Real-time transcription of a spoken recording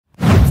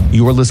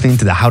You are listening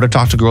to the How to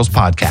Talk to Girls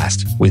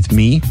podcast with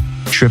me,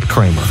 Trip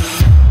Kramer.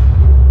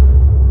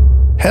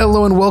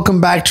 Hello and welcome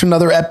back to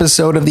another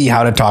episode of the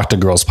How to Talk to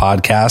Girls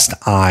podcast.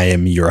 I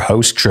am your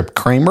host, Trip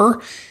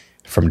Kramer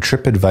from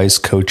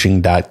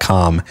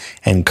tripadvicecoaching.com.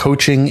 And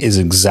coaching is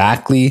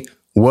exactly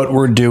what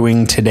we're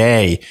doing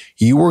today.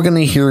 You are going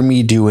to hear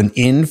me do an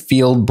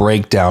in-field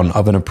breakdown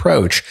of an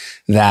approach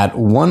that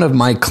one of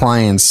my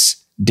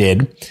clients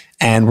did.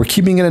 And we're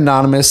keeping it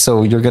anonymous,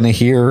 so you're going to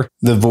hear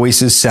the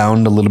voices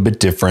sound a little bit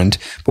different.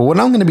 But what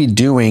I'm going to be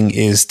doing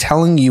is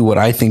telling you what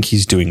I think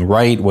he's doing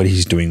right, what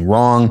he's doing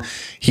wrong.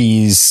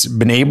 He's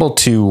been able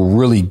to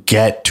really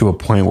get to a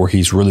point where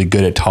he's really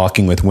good at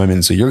talking with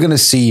women. So you're going to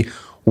see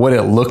what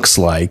it looks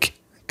like,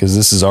 because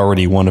this is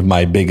already one of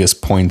my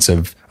biggest points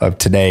of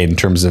today in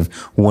terms of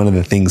one of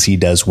the things he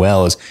does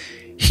well is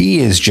he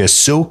is just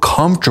so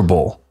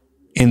comfortable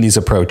in these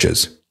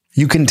approaches.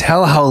 You can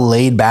tell how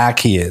laid back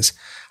he is,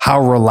 how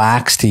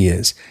relaxed he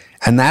is.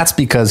 And that's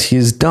because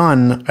he's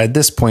done, at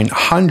this point,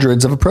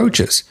 hundreds of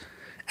approaches.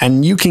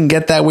 And you can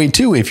get that way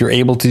too if you're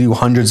able to do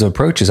hundreds of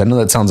approaches. I know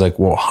that sounds like,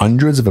 well,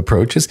 hundreds of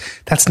approaches?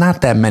 That's not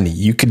that many.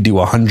 You could do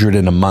 100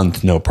 in a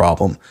month, no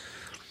problem.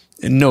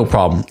 No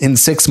problem. In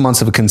 6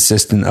 months of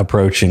consistent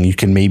approaching, you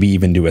can maybe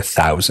even do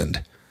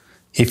 1,000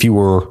 if you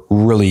were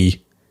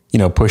really,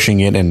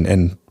 pushing it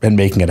and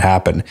making it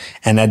happen.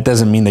 And that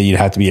doesn't mean that you'd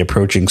have to be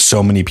approaching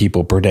so many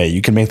people per day.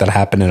 You can make that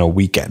happen in a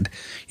weekend.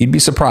 You'd be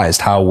surprised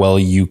how well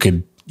you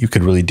could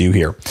really do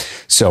here.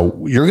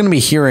 So you're going to be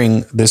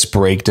hearing this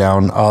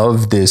breakdown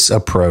of this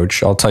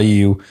approach. I'll tell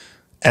you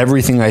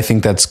everything I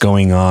think that's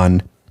going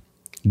on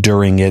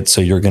during it.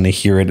 So you're going to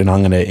hear it and I'm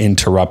going to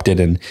interrupt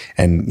it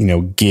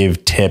and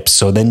give tips.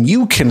 So then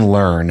you can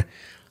learn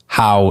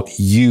how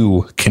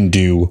you can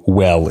do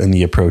well in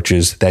the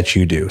approaches that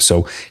you do.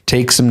 So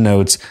take some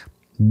notes.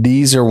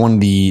 This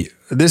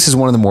is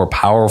one of the more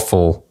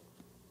powerful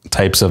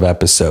types of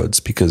episodes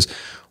because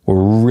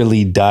we're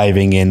really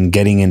diving in,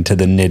 getting into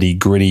the nitty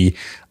gritty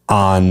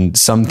on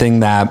something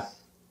that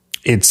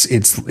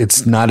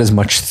it's not as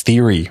much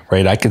theory,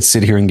 right? I could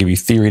sit here and give you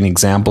theory and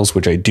examples,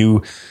 which I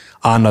do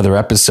on other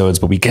episodes,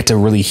 but we get to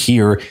really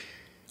hear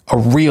a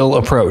real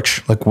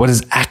approach, like what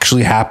is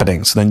actually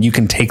happening. So then you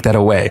can take that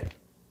away.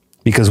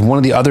 Because one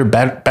of the other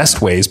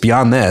best ways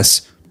beyond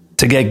this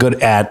to get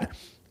good at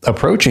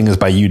approaching is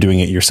by you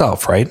doing it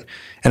yourself, right?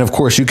 And of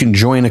course, you can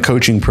join a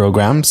coaching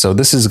program. So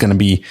this is going to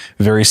be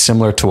very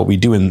similar to what we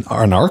do in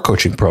our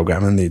coaching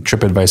program, in the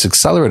Trip Advice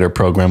Accelerator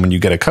program. When you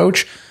get a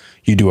coach,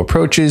 you do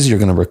approaches, you're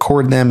going to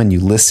record them and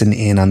you listen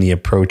in on the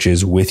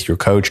approaches with your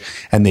coach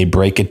and they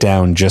break it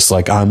down just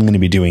like I'm going to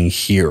be doing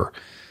here.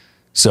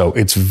 So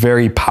it's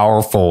very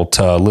powerful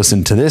to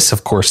listen to this,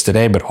 of course,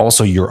 today, but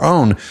also your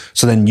own.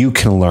 So then you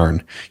can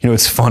learn.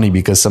 It's funny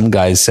because some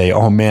guys say,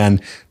 oh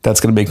man, that's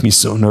going to make me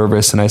so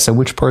nervous. And I said,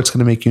 which part's going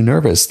to make you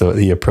nervous?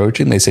 The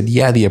approaching? They said,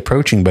 yeah, the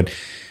approaching, but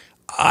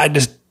I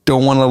just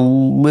don't want to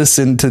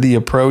listen to the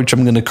approach.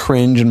 I'm going to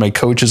cringe and my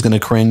coach is going to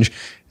cringe.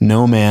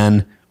 No,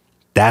 man,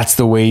 that's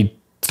the way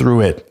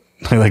through it.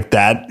 Like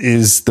that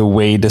is the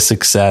way to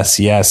success.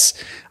 Yes,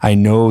 I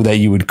know that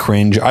you would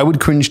cringe. I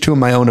would cringe too in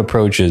my own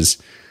approaches.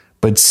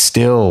 But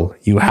still,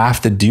 you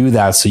have to do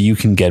that so you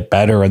can get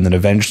better. And then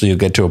eventually you'll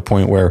get to a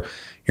point where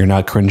you're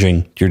not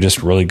cringing. You're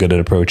just really good at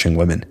approaching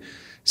women.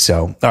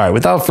 So, all right,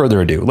 without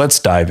further ado, let's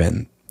dive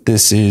in.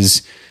 This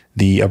is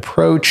the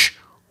approach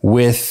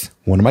with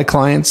one of my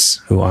clients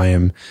who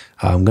I'm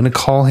going to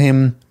call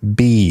him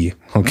B.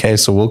 Okay,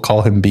 so we'll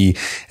call him B.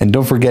 And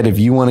don't forget, if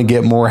you want to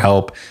get more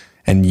help,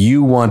 and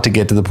you want to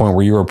get to the point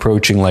where you're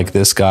approaching like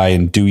this guy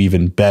and do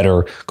even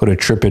better, go to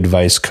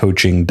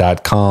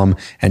tripadvicecoaching.com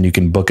and you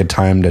can book a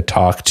time to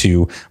talk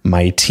to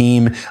my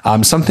team.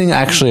 Something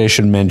actually I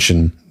should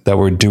mention that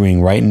we're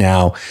doing right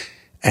now.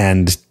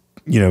 And,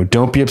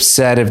 don't be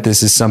upset if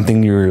this is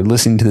something you're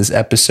listening to this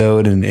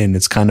episode and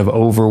it's kind of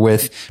over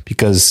with,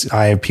 because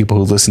I have people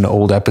who listen to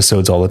old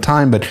episodes all the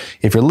time. But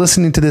if you're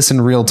listening to this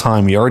in real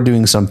time, we are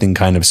doing something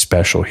kind of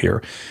special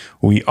here.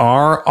 We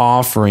are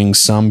offering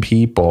some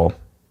people,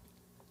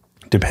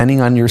 depending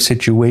on your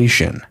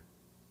situation,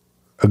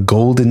 a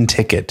golden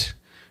ticket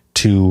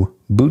to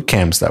boot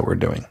camps that we're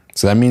doing.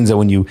 So that means that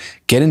when you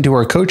get into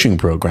our coaching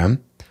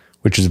program,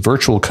 which is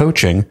virtual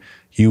coaching,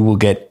 you will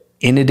get,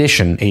 in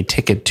addition, a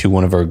ticket to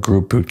one of our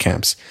group boot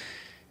camps.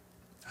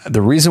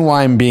 The reason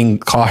why I'm being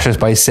cautious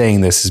by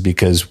saying this is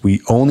because we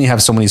only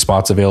have so many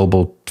spots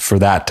available for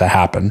that to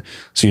happen.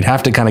 So you'd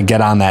have to kind of get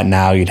on that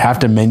now. You'd have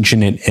to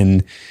mention it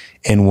in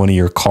one of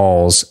your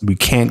calls. We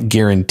can't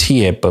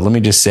guarantee it, but let me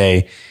just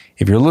say,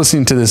 if you're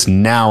listening to this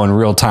now in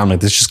real time, like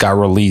this just got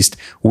released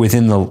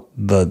within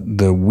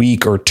the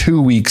week or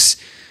 2 weeks,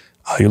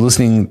 you're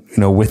listening,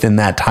 within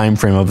that time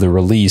frame of the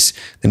release,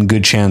 then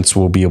good chance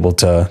we'll be able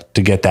to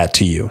get that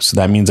to you. So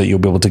that means that you'll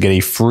be able to get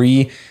a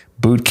free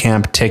boot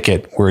camp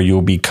ticket where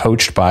you'll be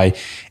coached by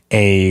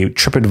a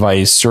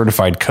TripAdvice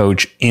certified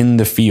coach in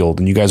the field.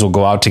 And you guys will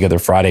go out together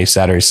Friday,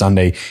 Saturday,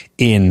 Sunday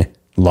in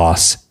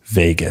Las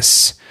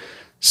Vegas.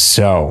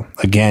 So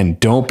again,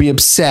 don't be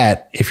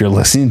upset if you're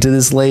listening to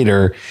this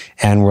later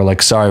and we're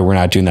like, sorry, we're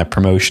not doing that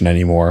promotion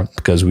anymore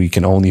because we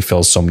can only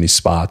fill so many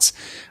spots.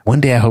 One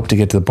day I hope to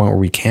get to the point where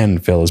we can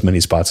fill as many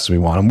spots as we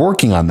want. I'm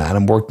working on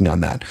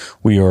that.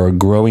 We are a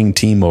growing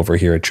team over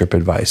here at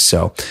TripAdvice.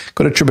 So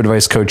go to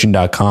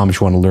tripadvicecoaching.com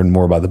if you want to learn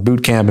more about the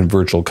bootcamp and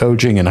virtual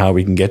coaching and how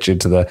we can get you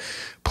to the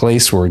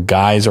place where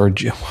guys are,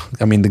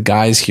 the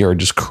guys here are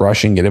just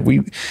crushing it.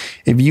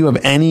 If you have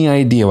any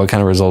idea what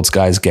kind of results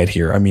guys get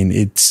here,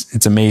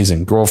 it's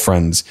amazing.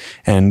 Girlfriends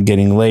and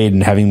getting laid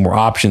and having more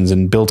options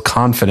and build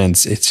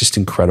confidence. It's just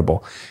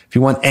incredible. If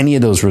you want any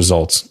of those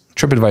results,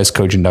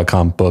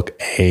 tripadvicecoaching.com, book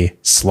a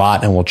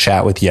slot and we'll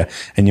chat with you.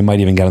 And you might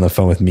even get on the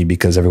phone with me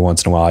because every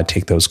once in a while I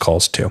take those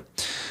calls too.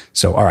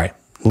 So, all right,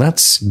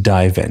 let's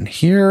dive in.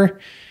 Here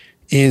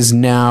is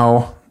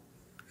now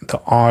the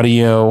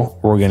audio.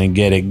 We're going to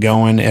get it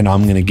going and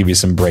I'm going to give you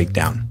some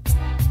breakdown.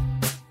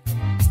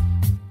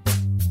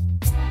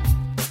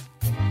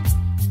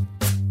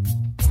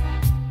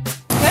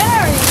 Good,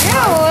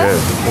 how are you?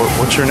 Good.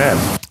 What's your name?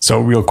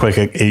 So real quick,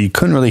 you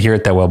couldn't really hear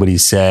it that well, but he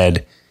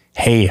said,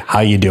 "Hey,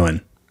 how you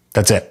doing?"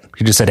 That's it.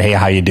 He just said, "Hey,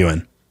 how you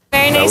doing?"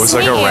 Very nice. That was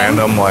like a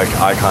random eye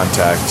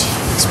contact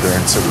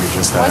experience that we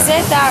just had. Was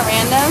it that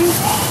random?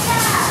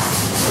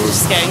 I'm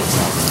just kidding.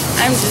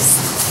 I'm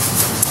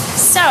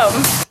just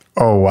so.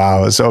 Oh,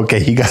 wow. So,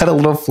 okay, he got a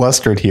little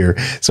flustered here.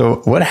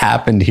 So what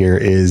happened here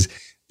is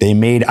they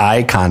made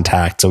eye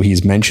contact. So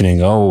he's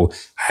mentioning, I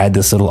had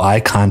this little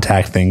eye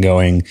contact thing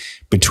going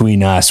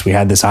between us. We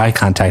had this eye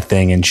contact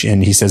thing. And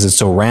he says, it's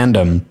so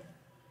random. And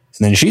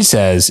then she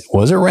says,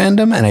 was it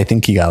random? And I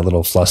think he got a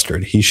little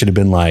flustered. He should have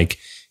been like,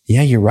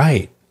 yeah, you're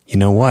right. You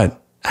know what?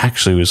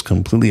 Actually, it was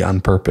completely on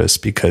purpose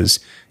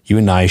because you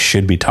and I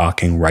should be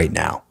talking right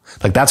now.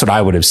 Like, that's what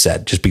I would have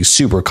said. Just be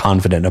super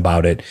confident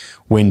about it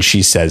when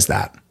she says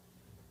that.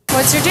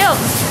 What's your deal?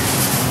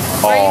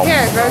 Why are you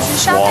here? Grocery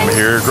shopping? Well, I'm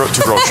here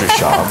to grocery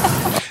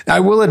shop.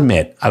 I will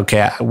admit,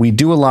 okay, we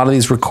do a lot of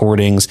these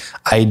recordings.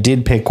 I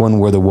did pick one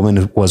where the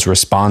woman was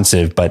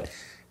responsive, but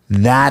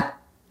that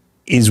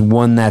is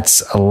one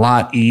that's a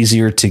lot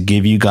easier to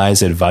give you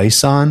guys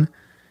advice on,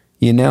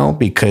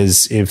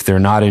 because if they're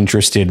not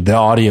interested, the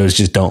audios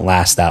just don't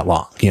last that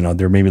long.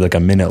 They're maybe like a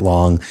minute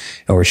long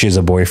or she has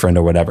a boyfriend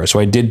or whatever. So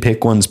I did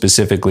pick one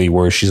specifically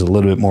where she's a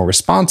little bit more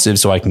responsive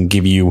so I can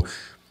give you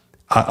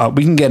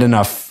we can get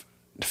enough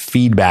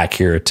feedback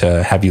here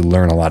to have you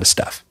learn a lot of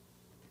stuff.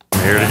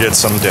 I'm here to get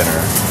some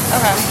dinner.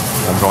 Okay.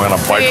 I'm going on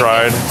a bike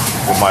ride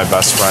with my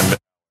best friend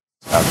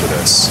after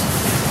this.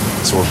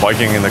 So we're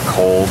biking in the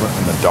cold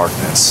and the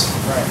darkness.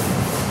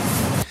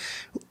 Right.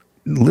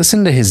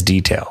 Listen to his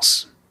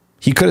details.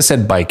 He could have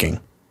said biking,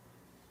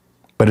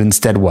 but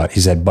instead what? He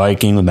said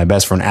biking with my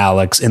best friend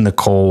Alex in the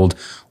cold.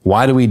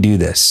 Why do we do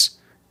this?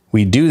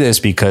 We do this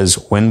because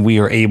when we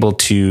are able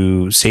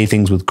to say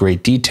things with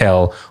great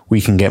detail, we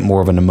can get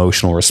more of an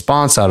emotional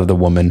response out of the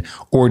woman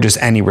or just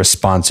any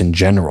response in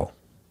general.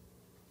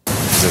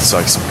 It's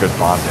like some good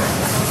bonding.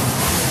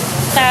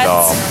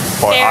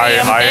 That's very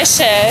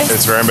ambitious.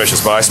 It's very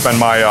ambitious, but I spend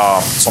my,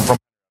 so I'm from,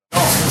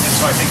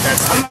 so I think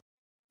that's,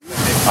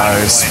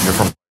 you're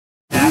from,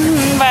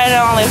 but I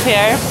don't live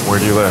here. Where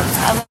do you live?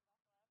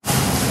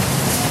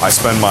 I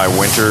spend my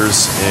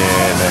winters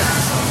in...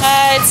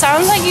 It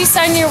sounds like you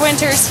spend your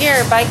winters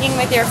here biking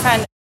with your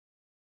friend.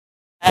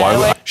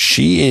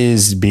 She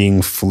is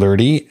being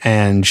flirty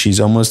and she's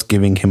almost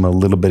giving him a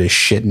little bit of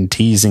shit and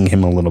teasing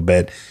him a little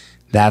bit.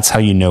 That's how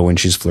you know when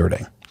she's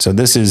flirting. So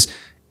this is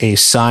a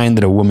sign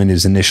that a woman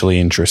is initially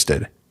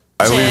interested.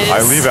 I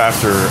leave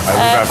after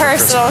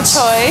personal Christmas.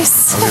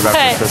 Choice. I leave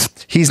after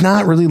Christmas. He's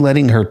not really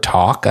letting her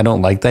talk. I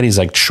don't like that. He's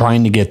like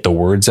trying to get the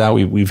words out.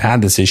 We've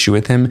had this issue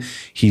with him.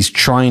 He's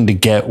trying to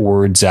get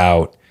words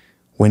out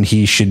when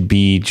he should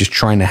be just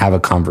trying to have a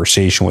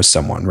conversation with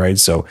someone, right?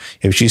 So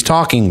if she's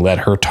talking, let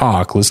her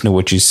talk, listen to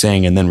what she's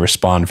saying, and then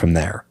respond from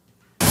there.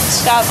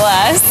 God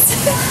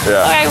bless.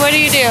 Yeah. Okay, what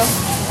do you do?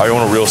 I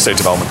own a real estate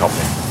development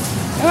company.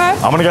 Okay.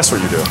 I'm going to guess what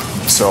you do.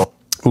 So.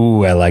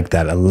 Ooh, I like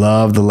that. I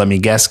love the let me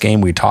guess game.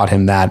 We taught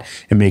him that.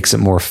 It makes it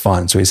more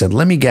fun. So he said,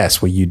 let me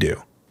guess what you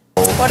do.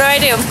 What do I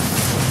do?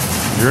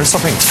 You're in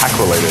something tech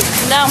related.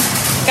 No.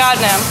 God,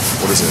 no.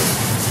 What is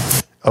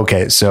it?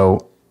 Okay,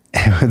 so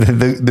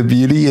the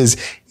beauty is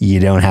you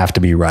don't have to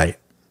be right.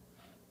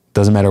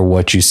 Doesn't matter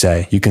what you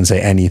say. You can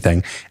say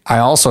anything. I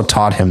also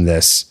taught him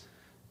this,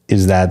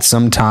 is that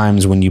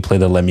sometimes when you play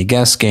the let me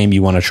guess game,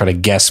 you want to try to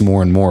guess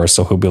more and more.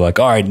 So he'll be like,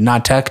 all right,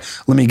 not tech.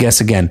 Let me guess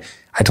again.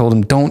 I told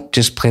him, don't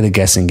just play the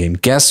guessing game.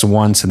 Guess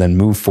once and then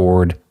move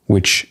forward,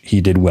 which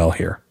he did well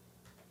here.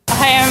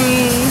 I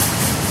am,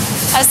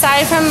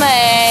 aside from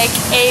like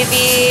AV,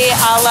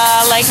 a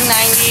la like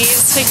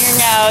 90s,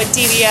 figuring out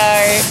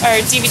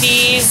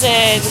DVDs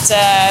and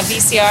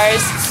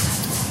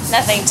VCRs,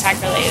 nothing tech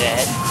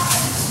related.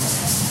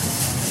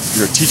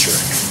 You're a teacher.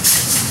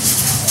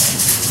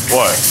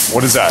 What?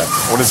 What is that?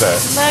 What is that?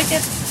 Look,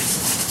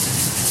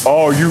 it's...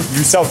 Oh, you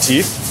sell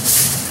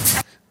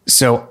teeth?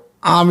 So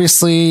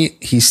obviously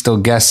he's still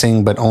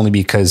guessing, but only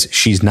because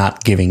she's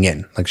not giving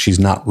in. Like she's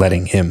not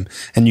letting him.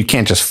 And you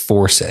can't just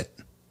force it.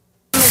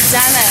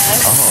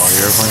 Dennis. Oh,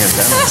 you're looking at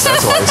Dennis.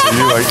 That's why. So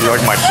you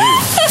like my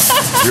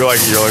teeth. You're like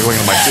looking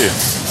at my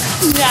teeth.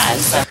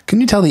 Yes. Can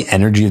you tell the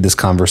energy of this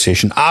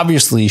conversation?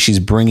 Obviously, she's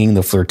bringing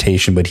the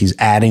flirtation, but he's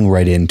adding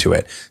right into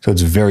it. So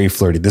it's very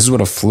flirty. This is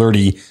what a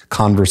flirty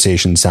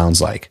conversation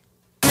sounds like.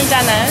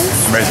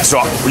 Dennis. Amazing.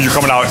 So you're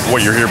coming out,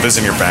 you're here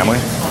visiting your family?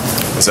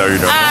 Is that what you're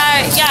doing?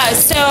 Yeah,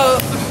 so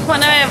one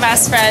of my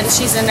best friends,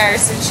 she's a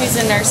nurse, and she's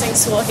in nursing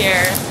school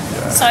here.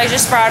 Yeah. So I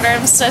just brought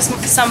her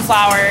some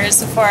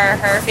flowers for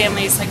her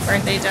family's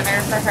birthday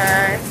dinner for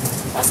her.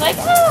 I was like,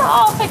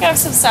 I'll pick up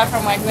some stuff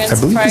from Wegmans I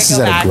believe before this I go is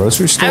at back. a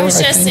grocery store. I was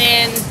just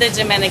in the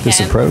Dominican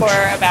for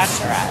a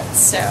bachelorette,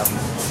 so.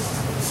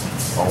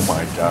 Oh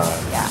my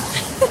God. Yeah.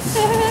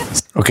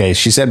 Okay,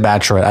 she said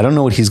bachelorette. I don't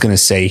know what he's going to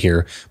say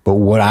here, but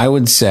what I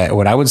would say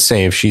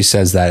if she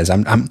says that is,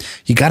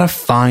 you got to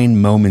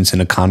find moments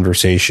in a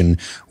conversation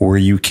where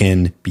you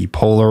can be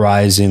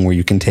polarizing, where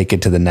you can take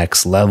it to the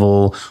next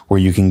level, where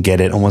you can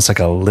get it almost like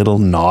a little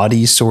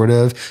naughty sort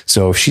of.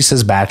 So if she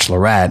says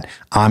bachelorette,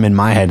 I'm in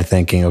my head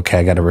thinking, okay,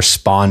 I got to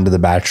respond to the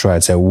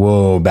bachelorette, say,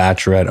 whoa,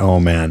 bachelorette. Oh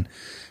man.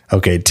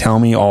 Okay. Tell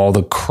me all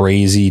the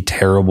crazy,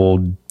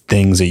 terrible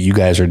things that you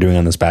guys are doing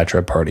on this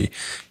bachelorette party.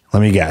 Let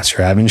me guess.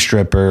 You're having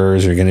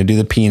strippers. You're going to do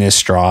the penis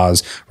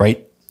straws,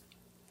 right?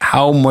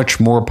 How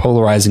much more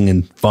polarizing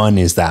and fun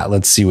is that?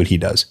 Let's see what he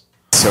does.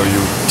 So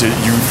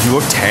you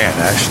look tan,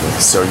 actually.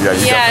 So yeah,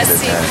 you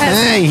definitely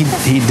did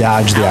tan. He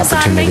dodged the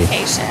opportunity.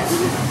 I was on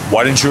vacation.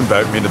 Why didn't you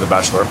invite me to the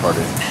bachelorette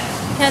party?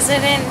 Because I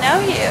didn't know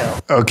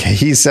you. Okay,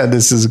 he said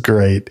this is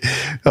great.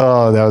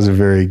 Oh, that was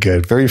very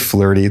good. Very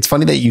flirty. It's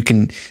funny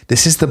that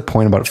this is the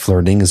point about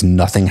flirting is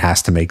nothing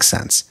has to make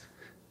sense.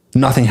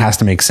 Nothing has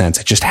to make sense.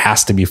 It just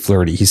has to be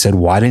flirty. He said,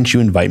 why didn't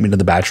you invite me to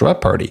the bachelorette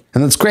party?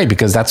 And that's great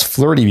because that's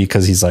flirty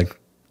because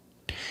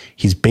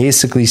he's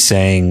basically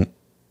saying,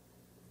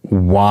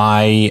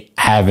 why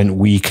haven't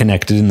we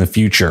connected in the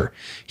future?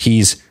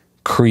 He's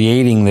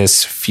creating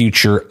this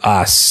future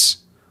us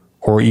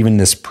or even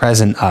this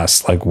present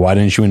us. Like, why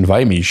didn't you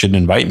invite me? You shouldn't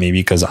invite me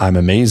because I'm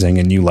amazing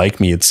and you like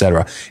me,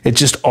 etc. It's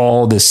just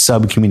all this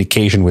sub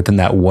communication within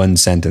that one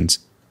sentence.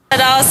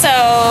 But also,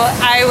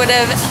 I would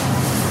have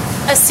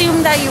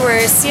assumed that you were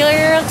a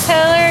serial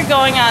killer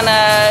going on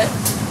a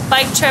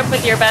bike trip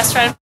with your best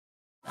friend.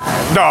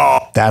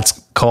 No. That's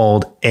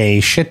called a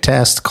shit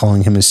test,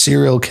 calling him a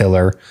serial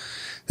killer.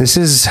 This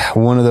is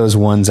one of those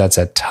ones that's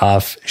a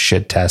tough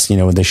shit test. You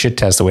know, with the shit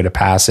test, the way to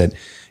pass it,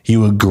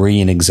 you agree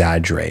and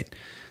exaggerate.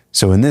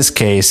 So in this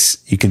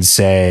case, you could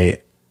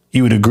say,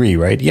 you would agree,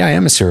 right? Yeah, I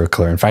am a serial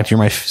killer. In fact, you're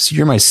my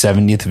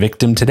 70th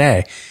victim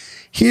today.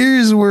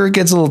 Here's where it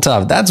gets a little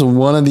tough. That's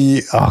one of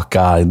the, oh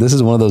God, this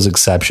is one of those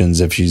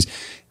exceptions. If she's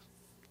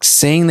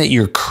saying that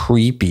you're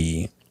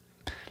creepy,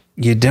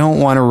 you don't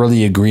want to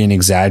really agree and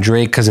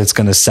exaggerate because it's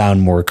going to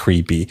sound more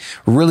creepy.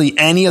 Really,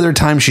 any other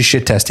time she's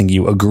shit testing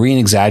you, agree and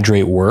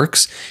exaggerate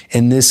works.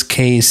 In this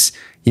case,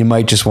 you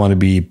might just want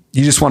to you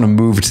just want to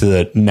move to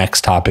the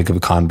next topic of a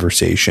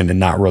conversation and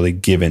not really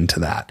give in to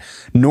that.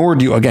 Nor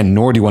do you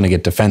want to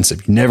get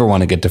defensive. You never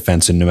want to get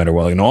defensive no matter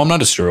what. Like, no, I'm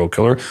not a serial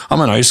killer.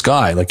 I'm a nice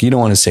guy. Like, you don't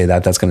want to say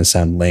that. That's going to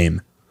sound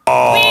lame.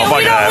 Oh,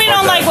 we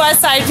don't like West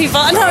Side people.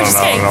 No, just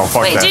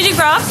kidding. Wait, did you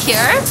grow up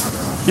here?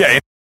 Yeah.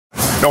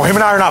 No, him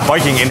and I are not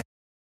biking in.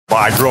 Well,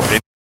 I grew up in.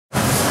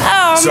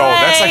 Oh, so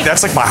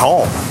that's like my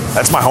home.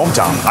 That's my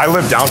hometown. I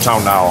live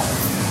downtown now.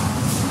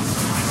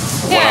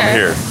 When I'm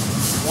here.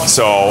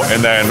 So,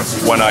 and then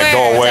when I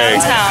go away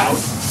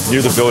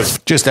near the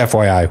village. Just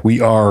FYI,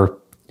 we are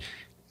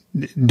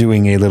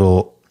doing a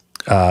little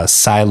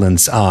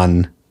silence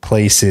on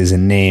places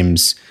and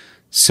names.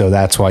 So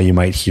that's why you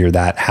might hear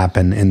that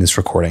happen in this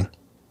recording.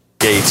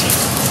 Gate.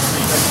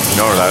 You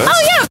know where that is?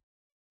 Oh, yeah.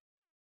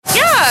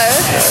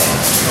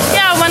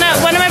 Yeah,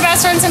 one of my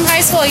best friends in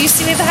high school used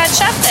to be the head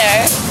chef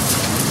there.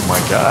 Oh my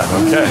God,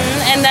 okay.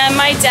 Mm-hmm. And then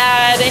my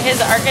dad,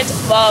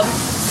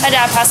 my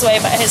dad passed away,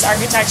 but his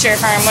architecture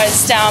firm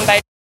was down by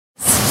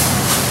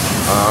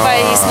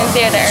Eastman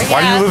Theater.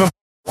 Why do you live in?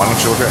 Why don't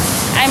you live here?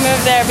 I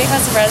moved there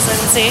because of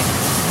residency.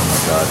 Oh my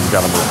God, you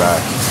gotta move back.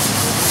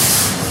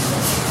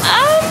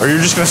 Or you're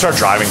just gonna start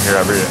driving here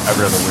every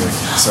other week,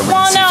 so we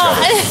can see each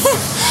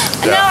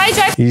other. No, I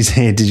drive.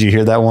 Did you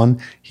hear that one?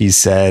 He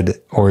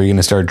said, or you're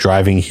gonna start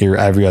driving here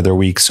every other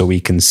week so we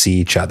can see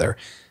each other.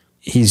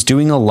 He's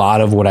doing a lot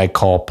of what I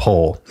call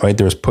pull, right?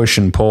 There's push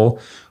and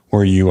pull,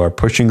 where you are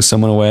pushing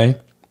someone away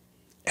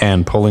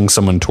and pulling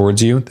someone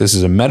towards you. This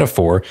is a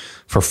metaphor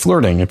for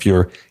flirting. If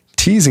you're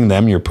teasing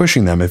them, you're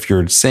pushing them. If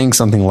you're saying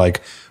something like,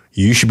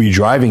 you should be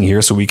driving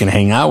here so we can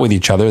hang out with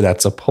each other,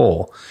 that's a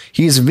pull.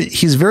 He's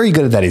very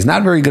good at that. He's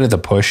not very good at the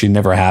push. He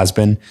never has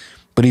been,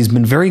 but he's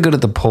been very good at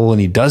the pull, and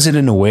he does it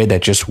in a way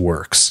that just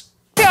works.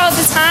 All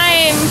the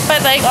time,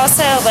 but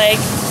also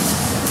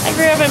I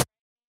grew up in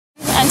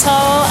until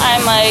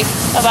I'm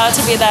about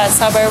to be that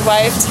suburb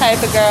wife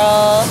type of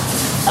girl.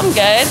 I'm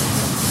good.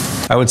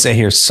 I would say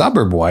here,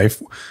 suburb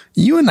wife,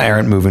 You and I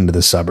aren't moving to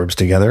the suburbs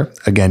together.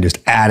 Again, just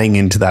adding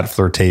into that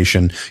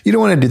flirtation. You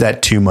don't want to do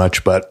that too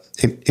much, but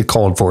it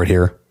called for it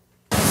here.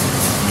 You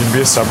can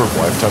be a suburb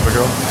wife type of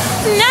girl?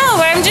 No,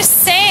 but I'm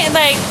just saying,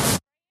 like,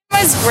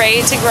 it was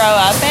great to grow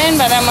up in,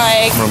 but I'm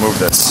like... I'm going to move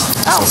this.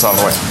 So it's out of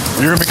the way.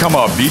 You're going to become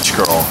a beach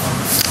girl.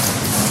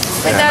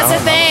 But that's the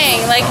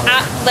thing.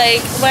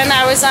 Like when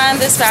I was on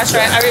this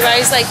Bachelorette,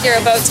 everybody's like, "You're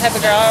a boat type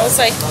of girl." I was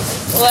like,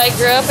 "Well, I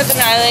grew up with an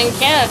island in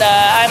Canada.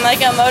 I'm like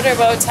a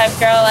motorboat type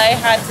girl. I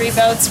had 3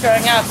 boats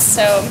growing up,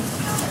 so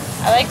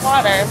I like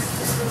water.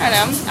 I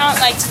don't know. I don't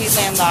like to be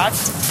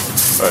landlocked."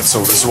 All right, so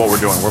this is what we're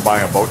doing. We're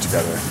buying a boat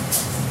together.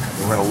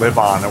 We're going to live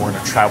on, and we're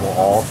going to travel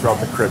all throughout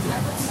the Caribbean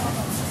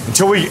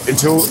until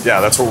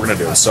that's what we're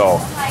going to do. So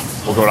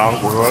we'll go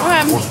down.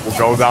 We'll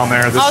go down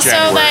there this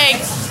January. Also,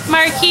 like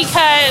marquee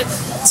cut.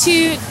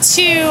 Two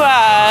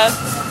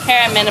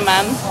hair at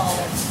minimum,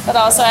 but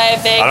also I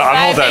have big. I don't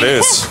know what that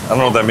is. I don't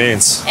know what that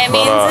means. It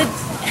means.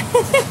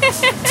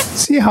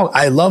 See how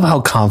I love how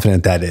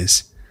confident that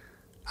is.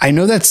 I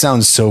know that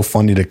sounds so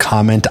funny to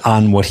comment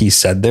on what he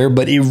said there,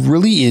 but it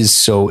really is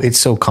so. It's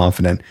so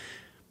confident.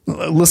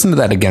 Listen to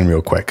that again,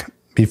 real quick,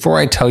 before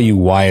I tell you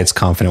why it's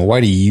confident. Why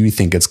do you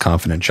think it's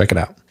confident? Check it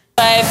out.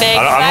 I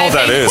don't know what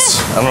that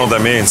is. I don't know what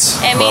that means.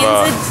 It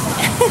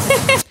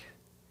means.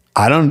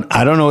 I don't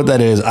know what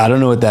that is. I don't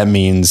know what that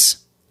means.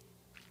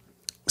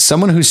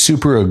 Someone who's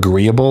super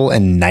agreeable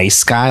and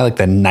nice guy, like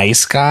the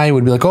nice guy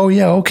would be like, "Oh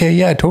yeah, okay,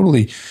 yeah,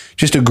 totally."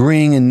 Just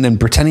agreeing and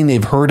pretending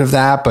they've heard of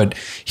that. But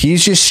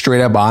he's just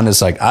straight up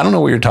honest. Like, I don't know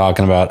what you're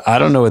talking about. I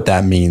don't know what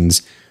that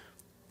means.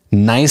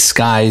 Nice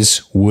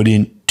guys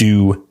wouldn't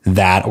do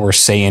that or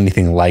say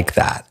anything like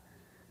that.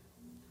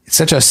 It's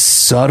such a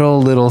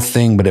subtle little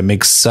thing, but it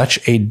makes such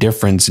a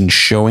difference in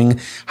showing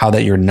how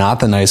that you're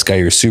not the nice guy,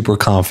 you're super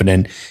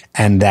confident,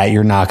 and that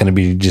you're not going to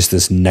be just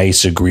this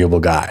nice, agreeable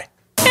guy.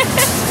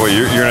 Well,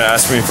 you're going to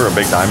ask me for a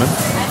big diamond?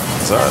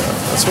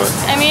 That's what?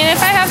 I mean, if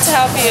I have to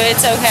help you,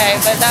 it's okay,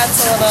 but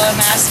that's a little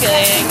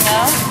emasculating,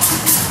 no?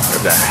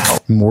 What the hell?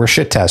 More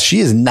shit test.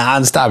 She is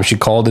nonstop. She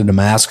called it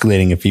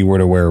emasculating if he were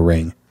to wear a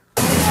ring.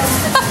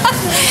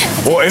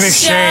 Well, in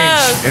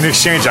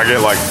exchange, I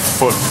get like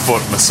foot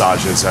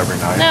massages every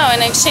night. No,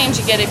 in exchange,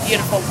 you get a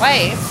beautiful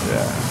wife.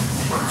 Yeah.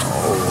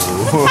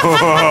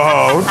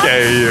 Oh,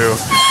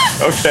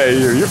 okay,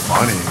 you're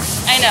funny.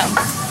 I know.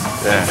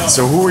 Yeah.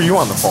 So who are you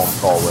on the phone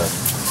call with?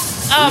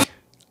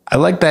 I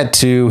like that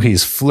too.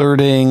 He's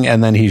flirting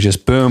and then he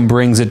just boom,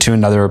 brings it to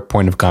another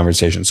point of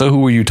conversation. So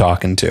who are you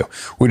talking to?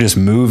 We're just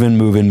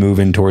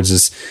moving towards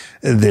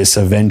this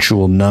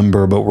eventual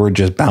number, but we're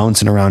just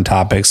bouncing around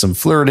topics, some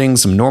flirting,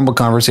 some normal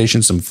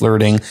conversation, some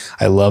flirting.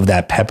 I love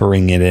that,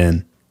 peppering it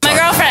in. My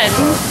girlfriend.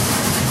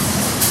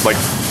 Like,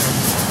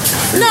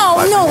 no.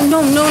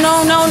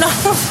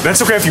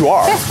 That's okay if you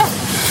are.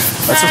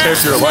 That's okay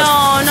if you're a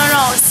lesbian.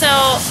 No.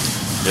 So,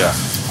 yeah.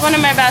 One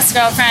of my best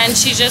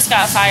girlfriends, she just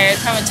got fired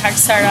from a tech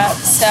startup.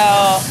 So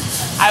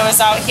I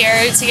was out here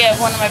to give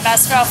one of my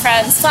best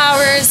girlfriends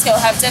flowers, go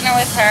have dinner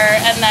with her,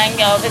 and then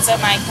go visit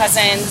my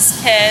cousin's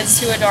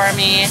kids who adore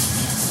me.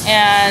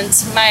 And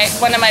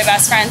one of my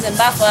best friends in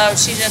Buffalo,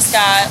 she just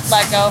got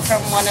let go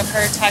from one of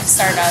her tech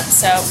startups.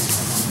 So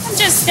I'm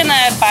just going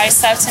to buy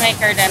stuff to make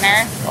her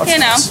dinner, you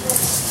know.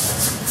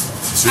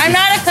 Nice. I'm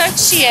not a cook,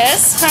 she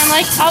is. So I'm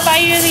like, I'll buy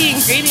you the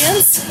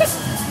ingredients.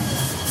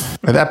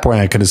 At that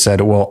point, I could have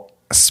said, well,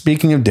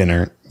 speaking of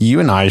dinner, you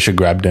and I should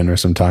grab dinner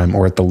sometime,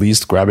 or at the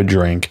least grab a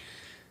drink.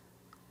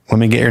 Let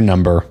me get your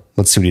number.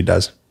 Let's see what he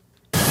does.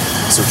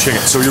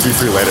 So you'll be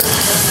free later?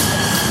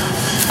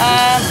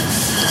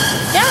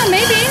 Yeah,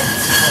 maybe.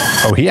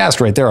 Oh, he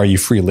asked right there, are you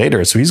free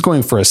later? So he's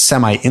going for a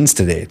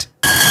semi-insta date.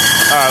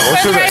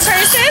 Let's do this.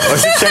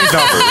 Let's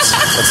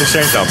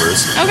exchange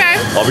numbers. Okay.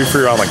 I'll be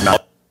free around like 9.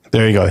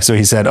 There you go. So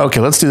he said,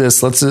 okay, let's do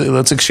this. Let's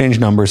exchange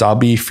numbers. I'll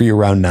be free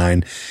around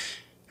 9.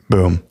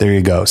 Boom. There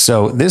you go.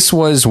 So this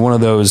was one of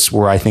those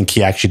where I think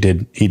he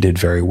actually did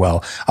very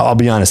well. I'll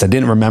be honest. I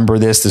didn't remember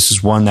this. This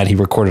is one that he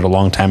recorded a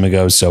long time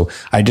ago. So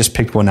I just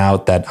picked one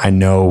out that I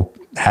know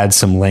had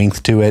some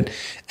length to it.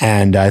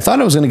 And I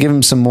thought I was going to give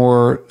him some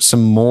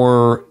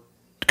more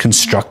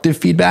constructive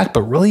feedback,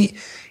 but really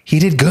he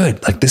did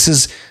good. Like this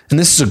is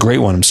a great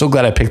one. I'm so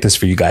glad I picked this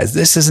for you guys.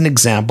 This is an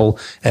example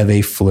of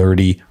a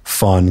flirty,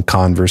 fun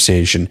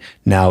conversation.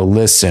 Now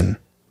listen.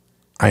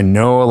 I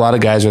know a lot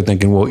of guys are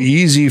thinking, well,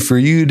 easy for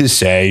you to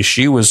say.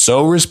 She was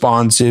so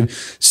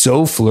responsive,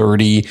 so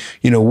flirty.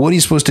 You know, what are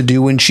you supposed to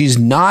do when she's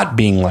not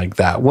being like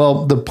that?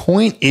 Well, the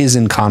point is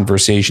in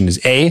conversation is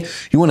A,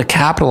 you want to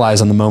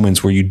capitalize on the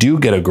moments where you do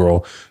get a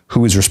girl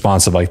who is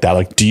responsive like that.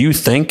 Like, do you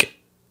think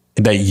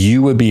that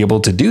you would be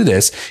able to do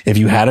this if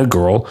you had a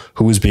girl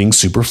who was being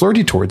super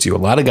flirty towards you? A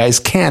lot of guys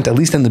can't, at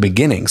least in the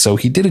beginning. So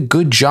he did a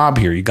good job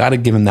here. You got to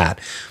give him that.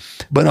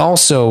 But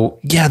also,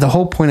 yeah, the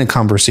whole point of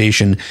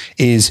conversation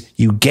is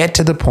you get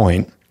to the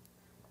point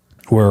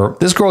where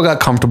this girl got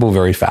comfortable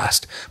very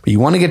fast, but you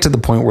want to get to the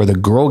point where the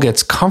girl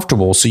gets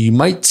comfortable. So you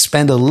might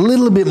spend a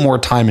little bit more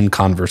time in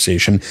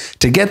conversation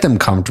to get them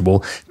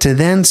comfortable, to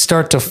then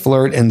start to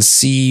flirt and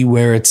see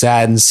where it's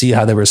at and see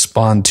how they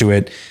respond to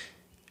it.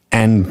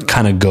 and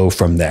kind of go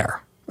from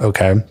there.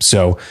 Okay.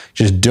 So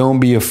just don't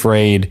be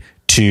afraid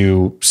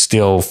to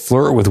still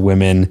flirt with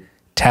women,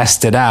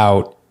 test it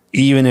out,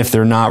 even if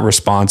they're not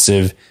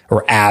responsive,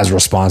 or as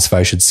responsive,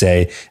 I should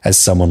say, as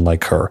someone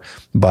like her.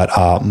 But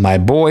my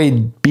boy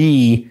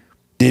B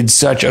did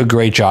such a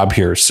great job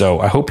here. So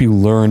I hope you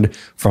learned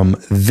from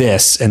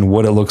this and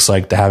what it looks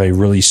like to have a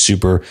really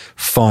super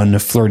fun,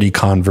 flirty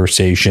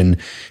conversation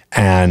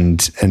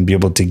and be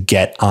able to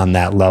get on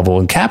that level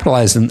and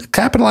capitalize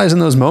in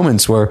those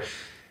moments where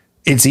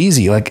it's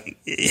easy. Like,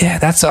 yeah,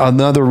 that's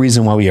another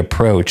reason why we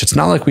approach. It's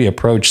not like we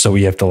approach so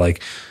we have to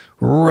like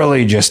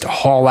really just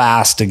haul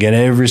ass to get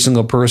every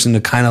single person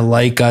to kind of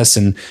like us.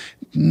 And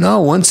no,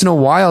 once in a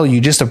while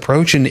you just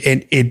approach and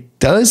it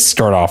does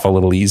start off a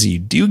little easy. You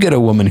do get a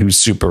woman who's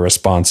super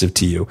responsive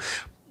to you.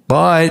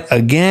 But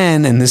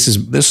again, and this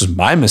is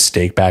my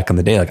mistake back in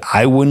the day. Like,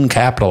 I wouldn't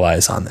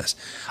capitalize on this.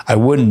 I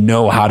wouldn't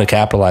know how to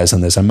capitalize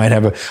on this.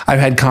 I've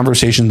had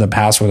conversations in the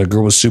past where the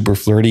girl was super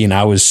flirty and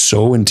I was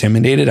so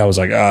intimidated. I was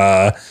like,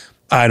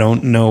 I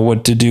don't know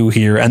what to do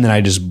here. And then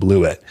I just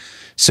blew it.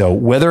 So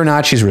whether or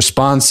not she's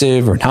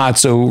responsive or not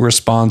so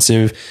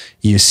responsive,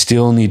 you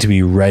still need to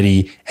be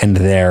ready and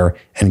there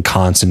and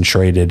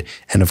concentrated.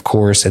 And of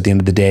course, at the end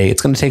of the day,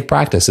 it's going to take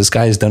practice. This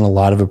guy has done a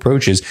lot of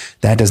approaches.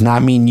 That does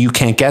not mean you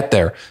can't get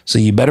there. So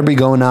you better be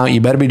going out.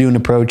 You better be doing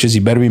approaches.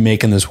 You better be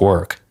making this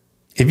work.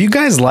 If you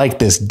guys like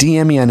this,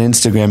 DM me on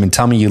Instagram and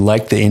tell me you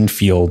like the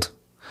infield,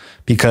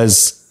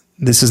 because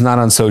this is not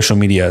on social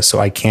media. So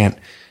I can't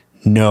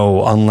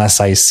know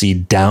unless I see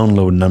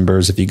download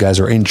numbers if you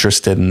guys are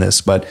interested in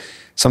this. But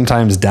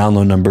sometimes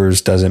download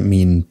numbers doesn't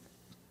mean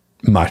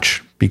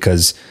much,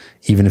 because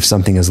even if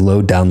something has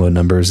low download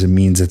numbers, it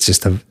means it's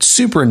just a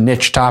super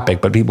niche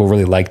topic, but people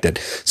really liked it.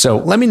 So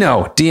let me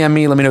know, DM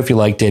me, let me know if you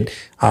liked it.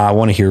 I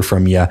want to hear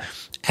from you,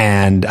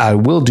 and I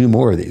will do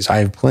more of these. I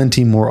have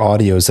plenty more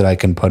audios that I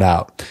can put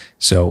out.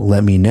 So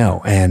let me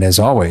know. And as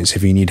always,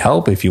 if you need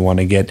help, if you want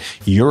to get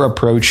your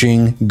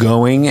approaching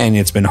going and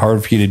it's been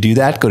hard for you to do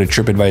that, go to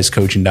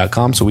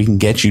tripadvicecoaching.com so we can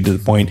get you to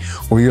the point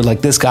where you're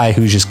like this guy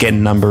who's just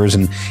getting numbers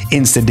and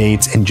Insta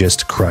dates and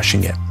just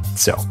crushing it.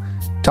 So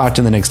talk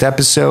to you in the next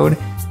episode,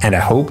 and I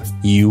hope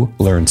you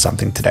learned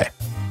something today.